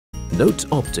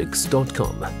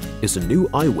NoteOptics.com is a new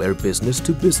eyewear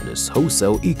business-to-business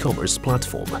wholesale e-commerce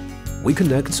platform. We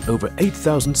connect over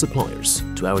 8,000 suppliers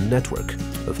to our network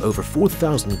of over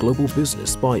 4,000 global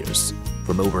business buyers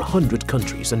from over 100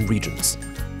 countries and regions.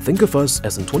 Think of us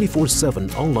as a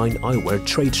 24/7 online eyewear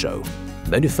trade show.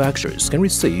 Manufacturers can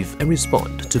receive and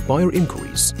respond to buyer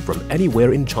inquiries from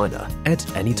anywhere in China at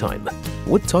any time.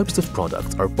 What types of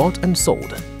products are bought and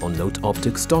sold on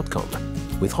NoteOptics.com?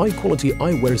 With high-quality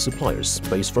eyewear suppliers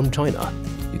based from China,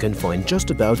 you can find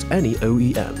just about any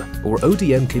OEM or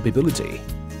ODM capability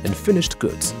and finished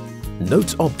goods.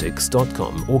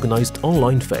 NoteOptics.com organized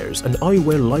online fairs and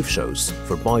eyewear live shows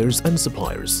for buyers and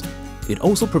suppliers. It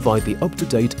also provides the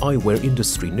up-to-date eyewear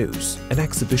industry news and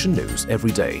exhibition news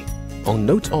every day. On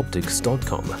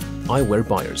NoteOptics.com, eyewear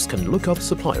buyers can look up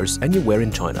suppliers anywhere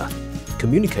in China,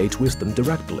 communicate with them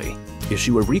directly,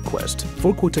 issue a request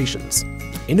for quotations.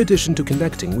 In addition to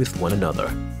connecting with one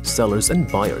another, sellers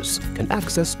and buyers can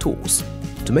access tools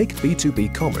to make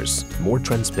B2B commerce more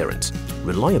transparent,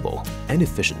 reliable, and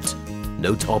efficient.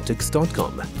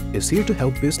 NoteOptics.com is here to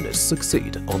help business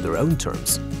succeed on their own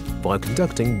terms. By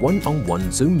conducting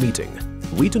one-on-one Zoom meeting,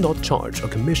 we do not charge a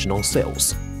commission on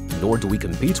sales, nor do we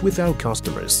compete with our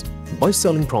customers by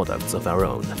selling products of our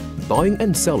own. Buying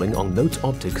and selling on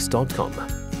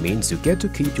NoteOptics.com means you get to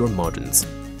keep your margins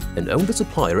and own the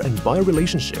supplier and buyer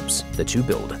relationships that you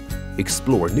build.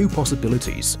 Explore new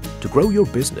possibilities to grow your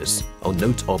business on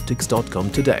NoteOptics.com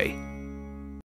today.